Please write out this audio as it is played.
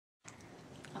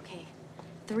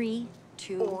3,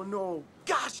 2... Oh, no.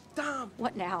 Gosh, damn.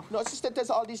 What now? No, it's just that there's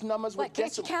all these numbers with What,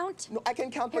 can't you count? No, I can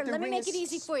count, Here, but the let me ring make it is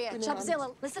easy for you. spinning on me.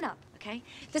 Chubzilla, listen up, okay?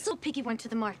 This little piggy went to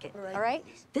the market, All right. all right?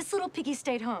 This little piggy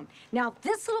stayed home. Now, if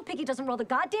this little piggy doesn't roll the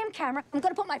goddamn camera, I'm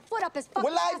gonna put my foot up his fucking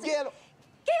Well, I ass. get...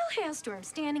 Gail Hailstorm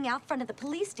standing out front of the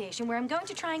police station where I'm going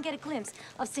to try and get a glimpse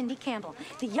of Cindy Campbell,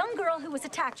 the young girl who was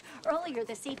attacked earlier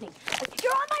this evening.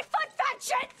 You're on my foot, fat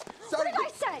shit! Sorry,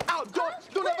 what did I say? Ow, don't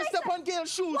What ever did I step say? on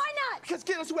Gail's shoes. Why not? Because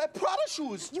Gail's wear Prada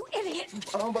shoes. You idiot!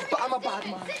 I'm a bad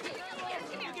man. Cindy,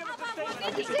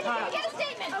 get a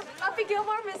statement! Uppy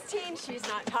Gilmore, Miss Teen, she's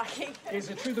not talking.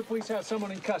 Is it true the police have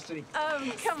someone in custody?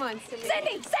 Come on, Cindy.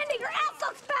 Cindy, your ass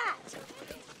looks fat!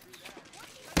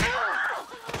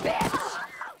 Bitch!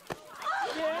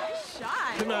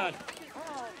 Shy. Come on.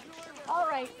 All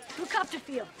right, who copped a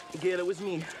feel? Gail, it was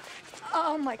me.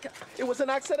 Oh, my God. It was an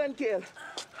accident, Gail.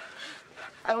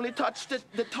 I only touched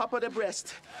the top of the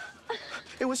breast.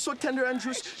 It was so tender and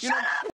juicy. Shut up!